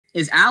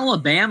Is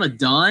Alabama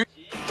done?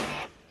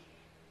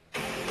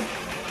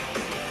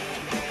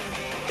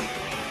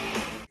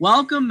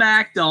 Welcome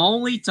back to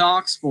Only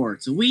Talk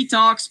Sports. We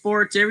talk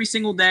sports every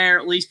single day, or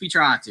at least we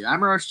try to.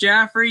 I'm Russ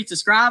Jeffrey.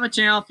 Subscribe to the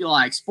channel if you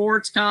like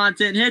sports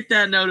content. Hit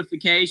that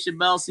notification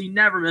bell so you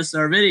never miss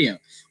our video.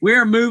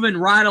 We're moving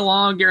right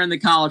along during the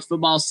college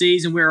football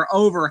season. We're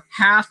over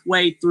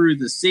halfway through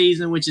the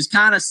season, which is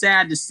kind of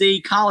sad to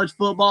see. College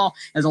football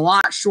is a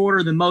lot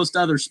shorter than most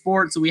other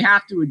sports, so we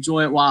have to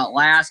enjoy it while it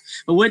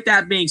lasts. But with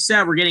that being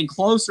said, we're getting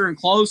closer and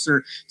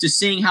closer to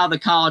seeing how the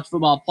college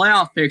football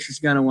playoff picture is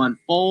going to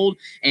unfold.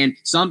 And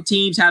some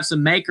teams have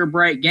some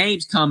make-or-break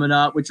games coming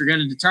up, which are going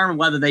to determine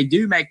whether they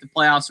do make the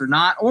playoffs or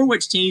not, or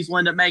which teams will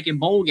end up making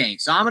bowl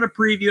games. So I'm going to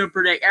preview and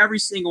predict every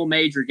single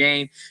major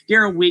game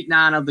during Week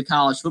 9 of the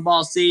college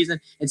football season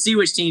and see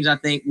which teams I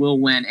think will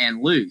win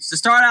and lose. To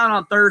start out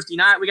on Thursday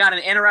night, we got an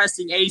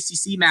interesting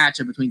ACC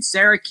matchup between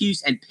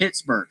Syracuse and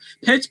Pittsburgh.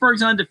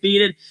 Pittsburgh's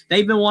undefeated.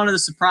 They've been one of the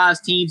surprise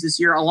teams this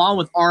year, along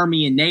with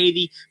Army and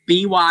Navy,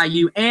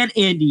 BYU, and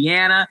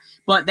Indiana,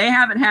 but they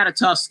haven't had a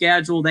tough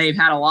schedule. They've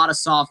had a lot of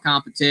soft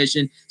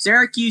competition.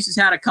 Syracuse has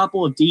had a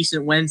couple of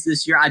decent wins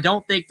this year. I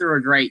don't think they're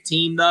a great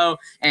team, though,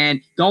 and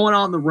going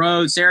on the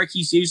road,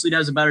 Syracuse usually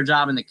does a better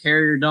job in the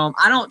Carrier Dome.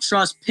 I don't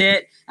trust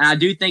Pitt, and I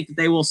do think that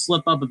they will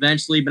slip up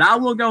eventually, but I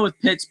will go with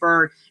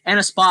Pittsburgh and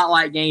a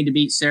spotlight game to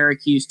beat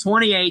Syracuse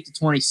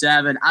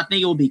 28-27. I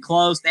think it will be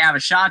close. They have a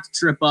shot to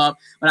trip up,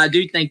 but I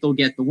do think they'll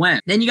get the win.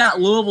 Then you got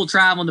Louisville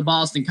traveling to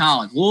Boston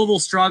College. Louisville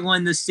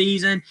struggling this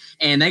season,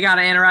 and they got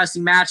an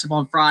interesting matchup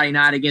on Friday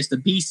night against a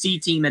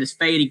BC team that is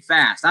fading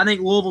fast. I think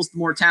Louisville's the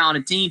more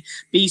talented team.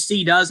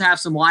 BC does have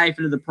some life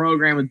into the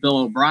program with Bill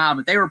O'Brien,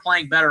 but they were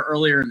playing better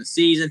earlier in the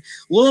season.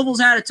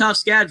 Louisville's had a tough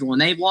schedule,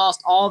 and they've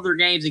lost all of their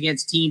games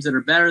against teams that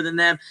are better than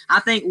them.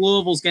 I think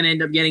Louisville's going to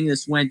end up getting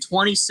this win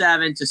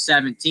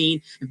 27-17.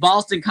 If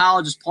Boston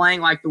College is playing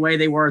like the way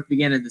they were at the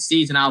beginning of the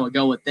season, I would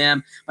go with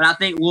them. But I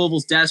think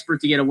Louisville's desperate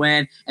to get a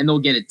win, and they'll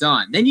get it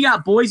done. Then you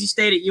got Boise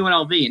State at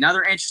UNLV,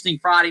 another interesting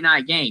Friday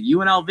night game.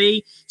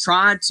 UNLV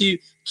trying to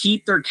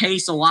keep their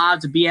case alive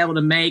to be able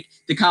to make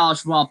the college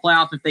football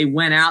playoff. If they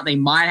win out, they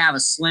might have a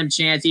slim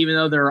chance, even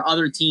though there are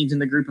other teams in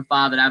the group of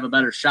 5 that have a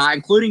better shot,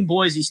 including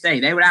Boise State.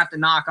 They would have to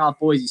knock off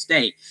Boise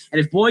State. And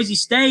if Boise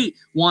State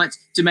wants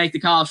to make the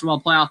college football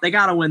playoff, they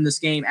got to win this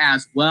game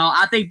as well.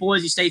 I think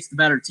Boise State's the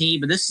better team,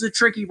 but this is a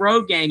tricky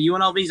road game.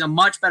 UNLV is a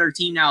much better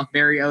team now with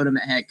Barry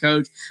Odom at head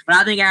coach. But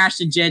I think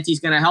Ashton Genty is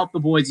going to help the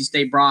Boise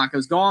State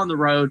Broncos go on the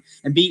road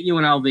and beat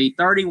UNLV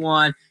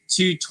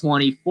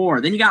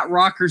 31-24. Then you got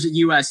Rutgers at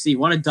USC.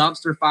 What a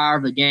dumpster fire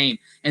of a game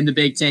in the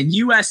Big Ten.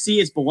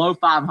 USC is below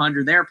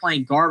 500. They're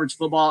playing garbage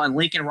football, and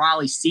Lincoln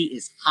Riley's seat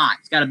is hot.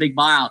 He's got a big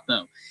buyout,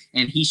 though,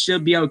 and he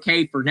should be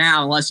okay for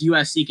now unless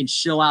USC can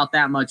shill out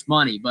that much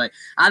money. But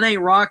I think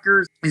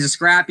Rutgers is a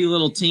scrappy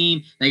little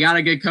team. They got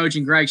a good coach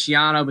in Greg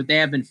Schiano, but they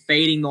have been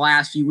fading the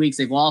last few weeks.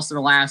 They've lost their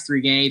last 3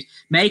 games.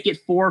 Make it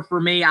 4 for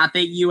me. I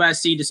think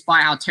USC,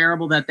 despite how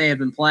terrible that they have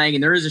been playing,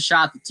 and there is a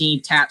shot the team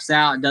taps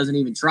out and doesn't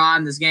even try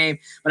in this game,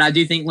 but I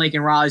do think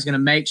Lincoln Riley's going to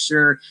make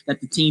sure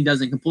that the team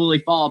doesn't completely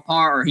fall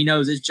apart, or he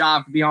knows his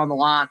job could be on the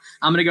line.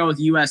 I'm going to go with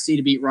USC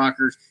to beat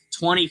Rutgers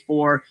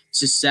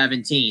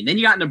 24-17. Then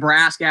you got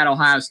Nebraska at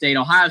Ohio State.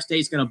 Ohio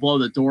State's going to blow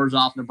the doors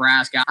off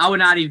Nebraska. I would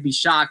not even be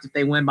shocked if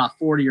they win by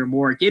 40 or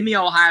more. Give me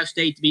Ohio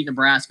State to beat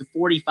Nebraska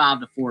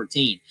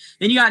 45-14.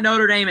 Then you got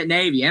Notre Dame at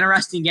Navy.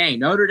 Interesting game.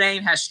 Notre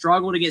Dame has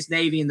struggled against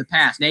Navy in the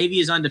past. Navy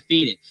is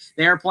undefeated.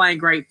 They are playing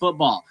great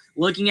football.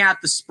 Looking at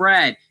the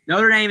spread,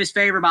 Notre Dame is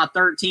favored by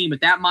 13,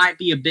 but that might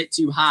be a bit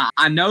too high.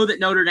 I know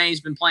that Notre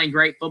Dame's been playing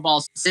great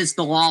football since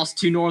the loss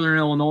to Northern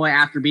Illinois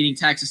after beating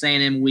Texas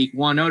A&M in Week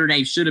 1. Notre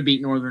Dame should have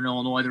beat Northern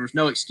Illinois. There was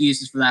no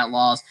excuses for that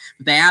loss,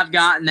 but they have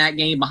gotten that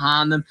game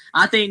behind them.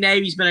 I think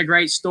Navy's been a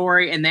great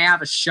story, and they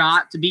have a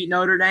shot to beat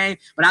Notre Dame,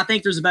 but I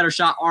think there's a better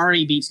shot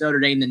Army beats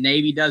Notre Dame than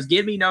Navy does.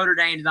 Give me Notre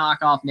Dame to knock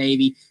off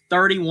Navy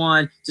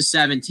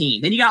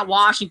 31-17. Then you got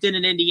Washington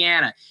and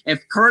Indiana.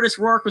 If Curtis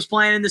Rourke was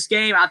playing in this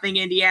game, I think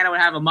Indiana would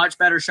have a much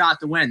better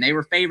shot to win. They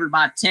were favored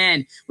by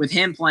 10 with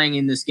him playing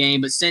in this game,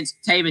 but since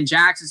Taven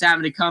Jackson's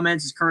having to come in,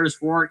 since Curtis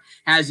Rourke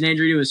has an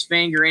injury to his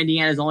finger,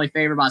 Indiana is only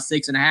favored by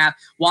 6.5.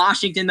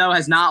 Washington, though,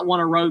 has not won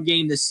a road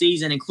game this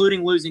season,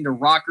 including losing to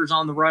Rutgers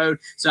on the road,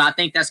 so I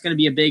think that's going to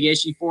be a big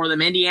issue for them.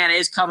 Indiana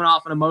is coming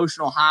off an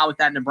emotional high with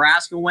that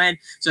Nebraska win,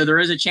 so there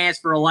is a chance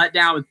for a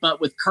letdown,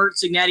 but with Kurt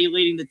Cignetti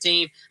leading the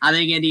team, I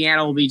think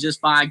Indiana will be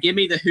just fine. Give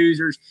me the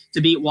Hoosiers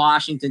to beat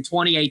Washington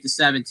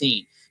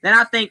 28-17. Then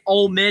I think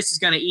Ole Miss is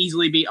going to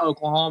easily beat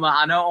Oklahoma.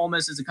 I know Ole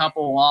Miss has a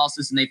couple of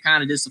losses, and they've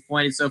kind of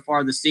disappointed so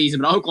far this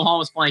season, but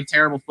Oklahoma's playing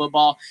terrible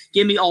football.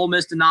 Give me Ole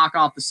Miss to knock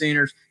off the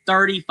Sooners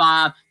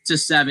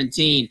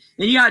 35-17.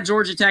 Then you got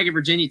Georgia Tech and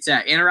Virginia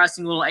Tech.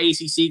 Interesting little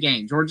ACC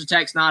game. Georgia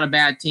Tech's not a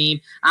bad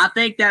team. I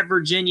think that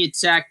Virginia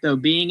Tech, though,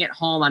 being at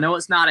home, I know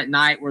it's not at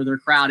night where their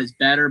crowd is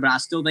better, but I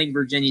still think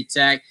Virginia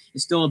Tech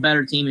is still a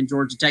better team than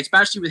Georgia Tech,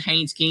 especially with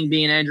Haynes King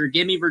being injured.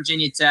 Give me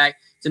Virginia Tech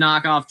to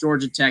knock off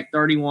Georgia Tech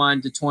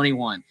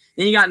 31-21.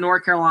 Then you got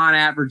North Carolina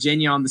at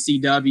Virginia on the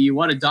CW.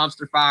 What a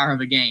dumpster fire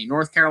of a game.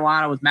 North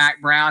Carolina with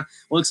Mac Brown.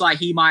 Looks like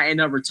he might end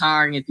up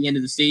retiring at the end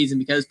of the season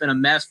because it's been a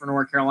mess for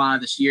North Carolina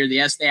this year.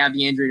 Yes, they have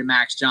the injury to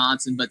Max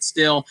Johnson, but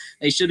still,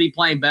 they should be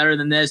playing better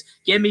than this.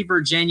 Give me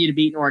Virginia to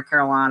beat North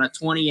Carolina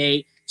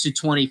 28-24.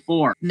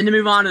 Then to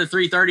move on to the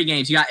 3:30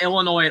 games, you got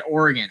Illinois at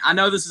Oregon. I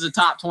know this is a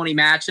top 20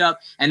 matchup,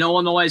 and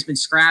Illinois has been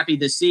scrappy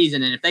this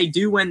season. And if they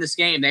do win this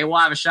game, they will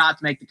have a shot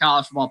to make the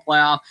college football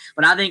playoff.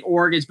 But I think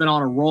Oregon's been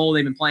on a roll.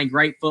 They've been playing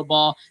great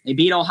football. They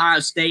beat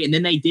Ohio State, and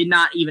then they did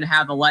not even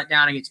have the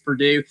letdown against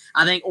Purdue.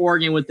 I think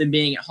Oregon, with them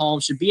being at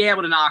home, should be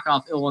able to knock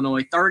off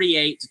Illinois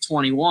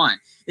 38-21.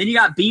 Then you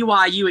got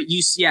BYU at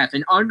UCF,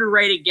 an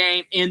underrated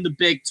game in the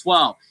Big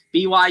 12.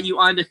 BYU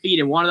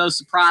undefeated, one of those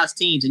surprise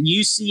teams. And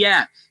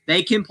UCF,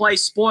 they can play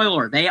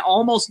spoiler. They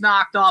almost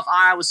knocked off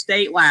Iowa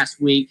State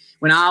last week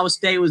when Iowa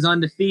State was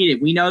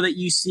undefeated. We know that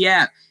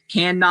UCF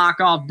can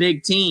knock off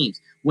big teams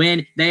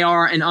when they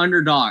are an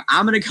underdog.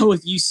 I'm going to go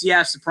with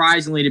UCF,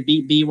 surprisingly, to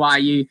beat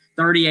BYU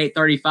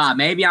 38-35.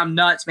 Maybe I'm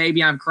nuts.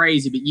 Maybe I'm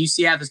crazy, but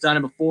UCF has done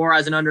it before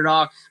as an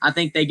underdog. I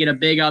think they get a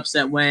big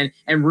upset win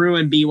and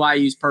ruin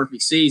BYU's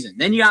perfect season.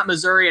 Then you got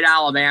Missouri at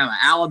Alabama.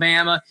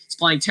 Alabama is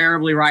playing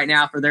terribly right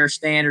now for their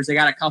standards. They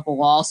got a couple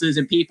losses,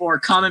 and people are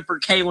coming for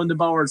Kalen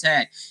DeBoer's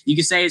head. You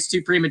can say it's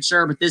too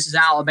premature, but this is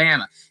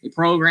Alabama, a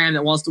program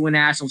that wants to win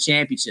national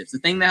championships. The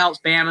thing that helps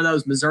Bama, though,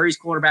 is Missouri's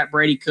quarterback,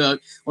 Brady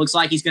Cook, looks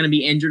like he's going to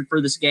be injured for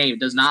this game. It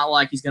does not look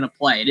like he's going to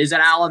play. It is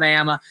at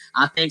Alabama.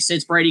 I think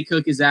since Brady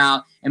Cook is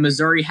out, and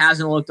Missouri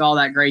hasn't looked all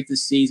that great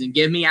this season,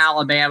 give me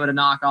Alabama to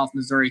knock off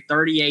Missouri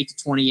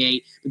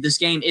 38-28. But this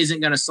game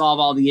isn't going to solve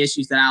all the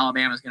issues that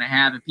Alabama is going to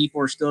have, and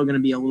people are still going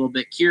to be a little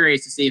bit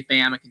curious to see if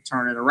Bama can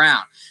turn it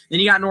around. Then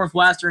you got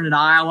Northwestern at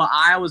Iowa.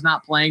 Iowa's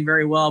not playing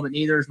very well, but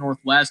neither is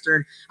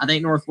Northwestern. I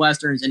think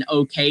Northwestern is an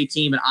okay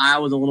team, but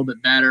Iowa's a little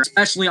bit better,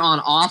 especially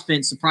on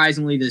offense,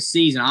 surprisingly, this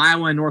season.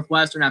 Iowa and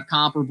Northwestern have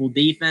comparable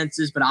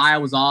defenses, but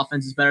Iowa's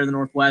offense is better than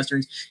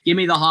Northwestern's. Give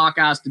me the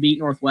Hawkeyes to beat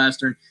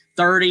Northwestern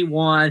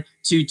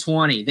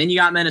 31-20. Then you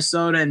got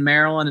Minnesota and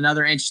Maryland,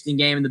 another interesting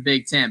game in the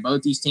Big Ten.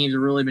 Both these teams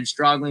have really been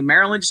struggling.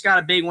 Maryland just got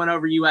a big win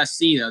over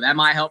USC, though. That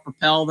might help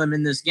propel them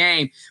in this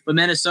game, but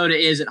Minnesota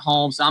is at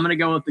home, so I'm going to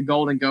go with the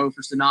Golden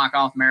Gophers to knock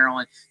off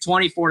Maryland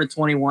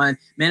 24-21.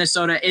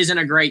 Minnesota isn't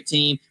a great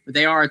team, but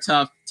they are a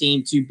tough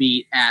team to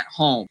beat at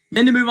home.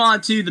 Then to move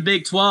on to the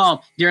Big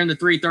 12 during the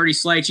 3:30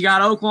 slate, you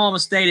got Oklahoma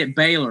State at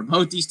Baylor.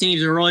 Both these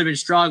teams have really been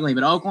struggling,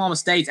 but Oklahoma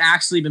State's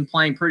actually been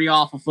playing pretty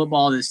awful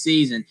football this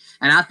season,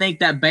 and I think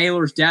that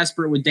Baylor's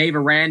desperate with Dave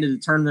Aranda to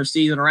turn their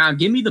season around.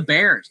 Give me the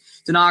Bears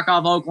to knock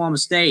off Oklahoma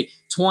State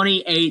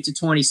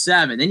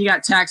 28-27. Then you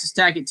got Texas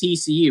Tech at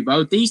TCU.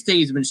 Both these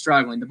teams have been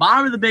struggling. The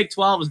bottom of the Big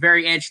 12 is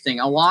very interesting.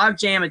 A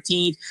logjam of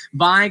teams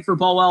vying for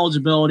bowl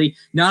eligibility,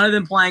 none of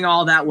them playing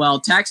all that well.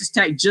 Texas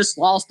Tech just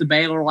lost to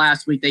Baylor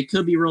last week. They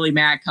could be really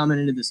mad coming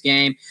into this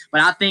game,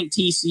 but I think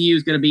TCU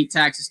is going to beat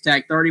Texas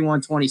Tech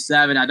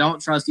 31-27. I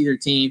don't trust either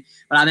team,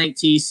 but I think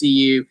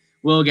TCU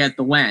will get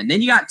the win. Then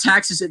you got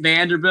Texas at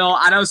Vanderbilt.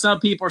 I know some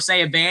people are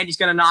saying Vandy's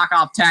going to knock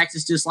off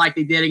Texas just like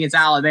they did against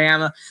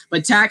Alabama,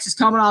 but Texas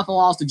coming off a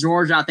loss to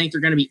Georgia, I think they're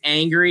going to be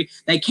angry.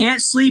 They can't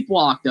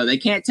sleepwalk, though. They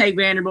can't take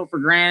Vanderbilt for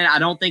granted. I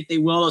don't think they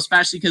will,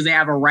 especially because they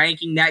have a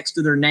ranking next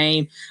to their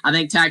name. I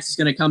think Texas is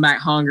going to come back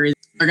hungry.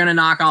 They're going to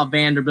knock off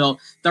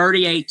Vanderbilt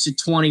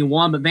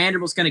 38-21, but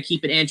Vanderbilt's going to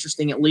keep it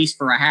interesting at least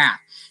for a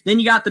half. Then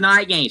you got the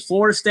night games,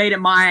 Florida State at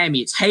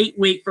Miami. It's hate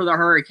week for the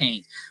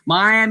Hurricanes.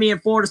 Miami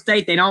and Florida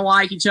State, they don't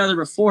like each other,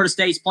 but Florida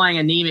State's playing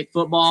anemic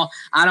football.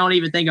 I don't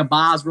even think a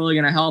bye is really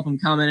going to help them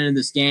coming into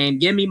this game.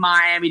 Give me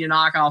Miami to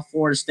knock off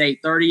Florida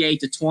State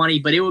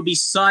 38-20, but it would be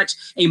such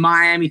a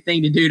Miami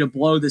thing to do to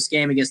blow this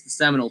game against the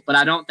Seminoles, but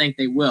I don't think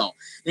they will.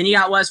 Then you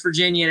got West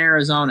Virginia and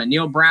Arizona.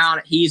 Neil Brown,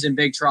 he's in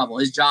big trouble.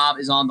 His job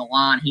is on the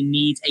line. He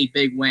needs a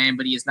big win,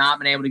 but he has not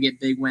been able to get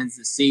big wins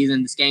this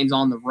season. This game's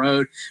on the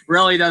road.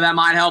 Really, though, that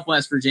might help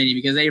West Virginia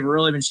because they've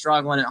really been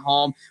struggling at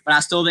home, but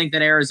I still think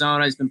that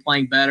Arizona has been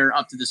playing better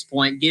up to this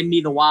point. Give me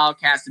the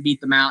Wildcats to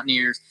beat the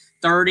Mountaineers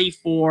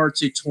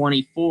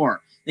 34-24.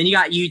 Then you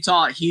got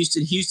Utah at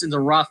Houston. Houston's a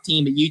rough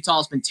team, but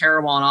Utah's been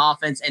terrible on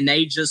offense, and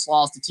they just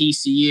lost to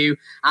TCU.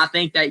 I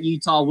think that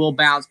Utah will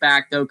bounce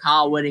back, though.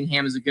 Kyle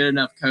Whittingham is a good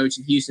enough coach,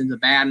 and Houston's a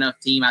bad enough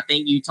team. I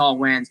think Utah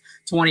wins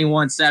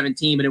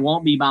 21-17, but it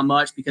won't be by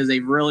much because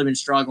they've really been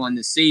struggling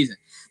this season.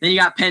 Then you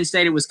got Penn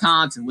State at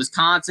Wisconsin.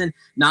 Wisconsin,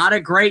 not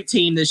a great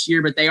team this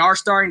year, but they are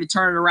starting to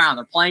turn it around.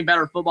 They're playing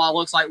better football. It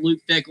looks like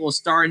Luke Fickell is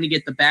starting to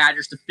get the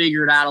Badgers to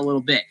figure it out a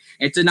little bit.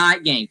 It's a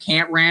night game.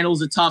 Camp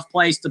Randall's a tough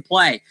place to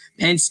play.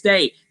 Penn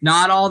State,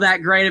 not all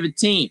that great of a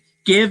team.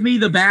 Give me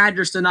the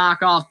Badgers to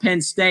knock off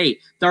Penn State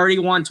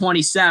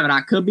 31-27.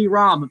 I could be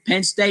wrong, but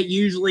Penn State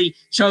usually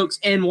chokes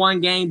in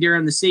one game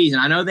during the season.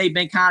 I know they've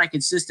been kind of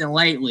consistent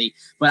lately,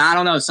 but I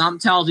don't know. Something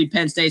tells me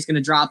Penn State's going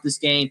to drop this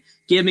game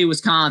Give me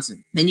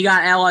Wisconsin. Then you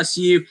got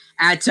LSU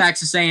at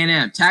Texas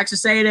A&M.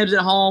 Texas A&M's at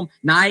home,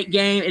 night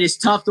game. It is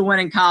tough to win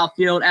in Kyle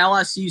Field.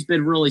 LSU's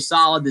been really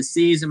solid this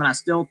season, but I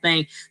still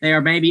think they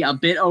are maybe a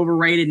bit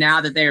overrated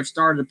now that they have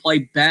started to play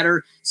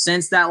better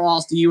since that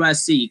loss to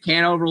USC.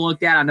 Can't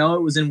overlook that. I know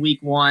it was in week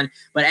 1,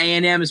 but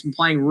A&M has been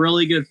playing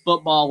really good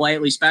football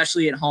lately,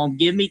 especially at home.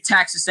 Give me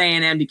Texas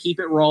A&M to keep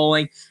it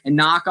rolling and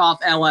knock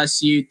off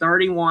LSU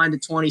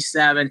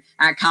 31-27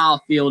 at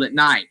Kyle Field at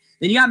night.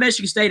 Then you got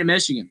Michigan State at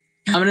Michigan.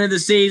 Coming into the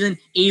season,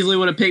 easily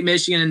would have picked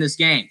Michigan in this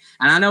game.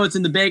 And I know it's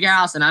in the big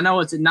house, and I know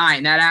it's at night,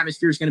 and that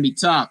atmosphere is going to be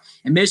tough.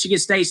 And Michigan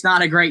State's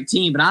not a great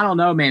team, but I don't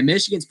know, man.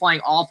 Michigan's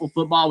playing awful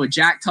football with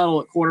Jack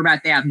Tuttle at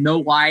quarterback. They have no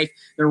life.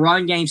 Their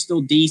run game's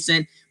still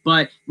decent,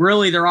 but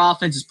really their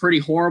offense is pretty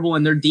horrible,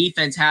 and their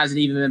defense hasn't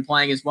even been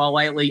playing as well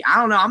lately. I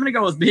don't know. I'm going to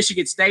go with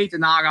Michigan State to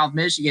knock off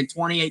Michigan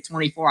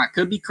 28-24. I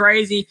could be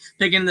crazy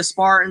picking the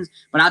Spartans,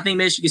 but I think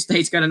Michigan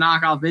State's going to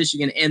knock off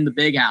Michigan in the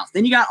big house.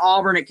 Then you got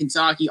Auburn at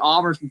Kentucky.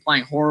 Auburn's been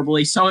playing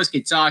horribly. So is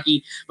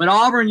Kentucky, but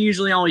Auburn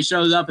usually only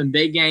shows up in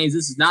big games.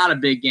 This is not a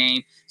big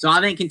game. So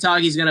I think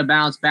Kentucky's going to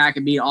bounce back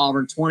and beat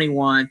Auburn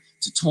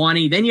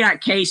 21-20. Then you got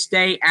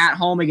K-State at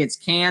home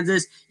against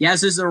Kansas.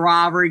 Yes, this is a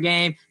rivalry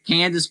game.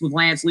 Kansas with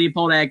Lance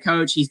Leipold head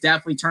coach. He's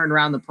definitely turned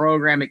around the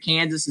program, but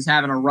Kansas is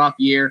having a rough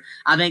year.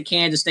 I think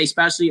Kansas State,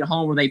 especially at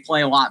home where they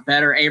play a lot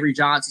better, Avery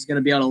Johnson's going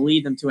to be able to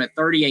lead them to a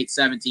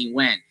 38-17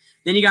 win.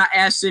 Then you got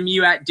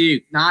SMU at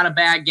Duke. Not a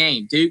bad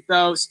game. Duke,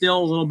 though, still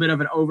a little bit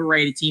of an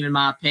overrated team in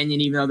my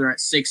opinion, even though they're at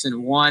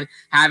 6-1.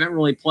 Haven't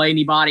really played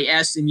anybody.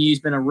 SMU's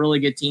been a really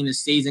good team this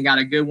season. Got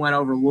a good win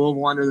over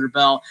Louisville under their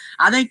belt.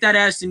 I think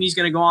that SMU's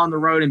going to go on the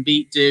road and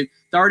beat Duke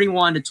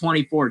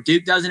 31-24.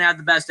 Duke doesn't have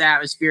the best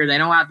atmosphere. They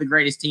don't have the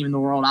greatest team in the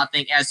world. I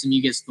think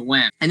SMU gets the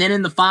win. And then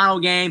in the final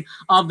game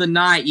of the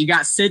night, you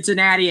got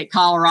Cincinnati at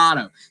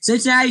Colorado.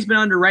 Cincinnati's been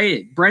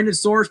underrated. Brendan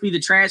Sorsby, the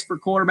transfer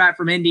quarterback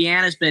from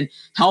Indiana, has been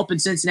helping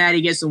Cincinnati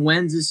get some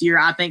wins this year.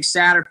 I think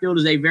Satterfield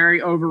is a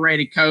very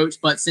overrated coach,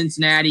 but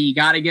Cincinnati, you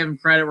got to give them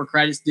credit where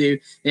credit's due.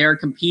 They are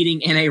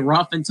competing in a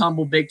rough and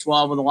tumble Big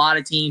 12 with a lot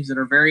of teams that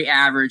are very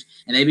average,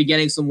 and they've been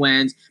getting some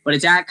wins. But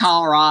it's at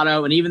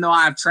Colorado, and even though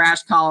I have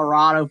trashed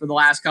Colorado for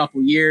the last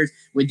couple years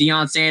with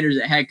Deion Sanders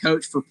at head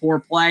coach for poor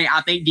play,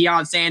 I think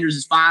Deion Sanders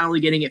is finally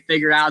getting it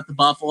figured out at the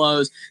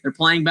Buffaloes. They're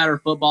playing better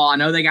football. I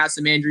know they got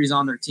some injuries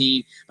on their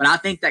team, but I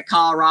think that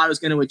Colorado is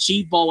going to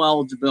achieve bowl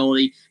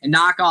eligibility and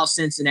knock off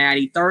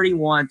Cincinnati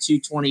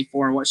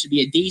 31-24 in what should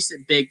be a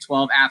decent Big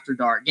 12 after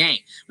dark game.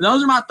 But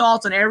those are my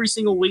thoughts on every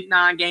single Week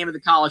 9 game of the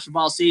college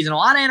football season. A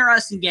lot of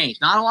interesting games.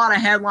 Not a lot of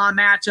headline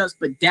matchups,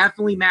 but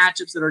definitely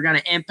matchups that are going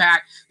to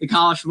impact the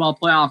college football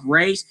playoff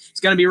race. It's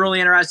going to be really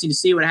interesting to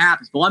see what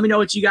happens. But let me know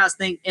what you guys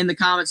think in the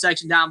comment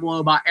section down below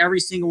about every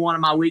single one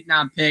of my Week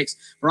 9 picks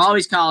for all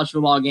these college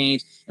football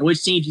games and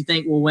which teams you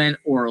think will win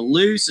or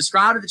lose.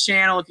 Subscribe to the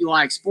channel if you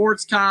like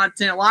sports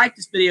content. Like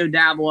this video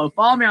down below.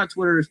 Follow me on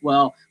Twitter as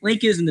well.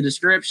 Link is in the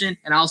description,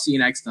 and I'll see you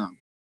next time.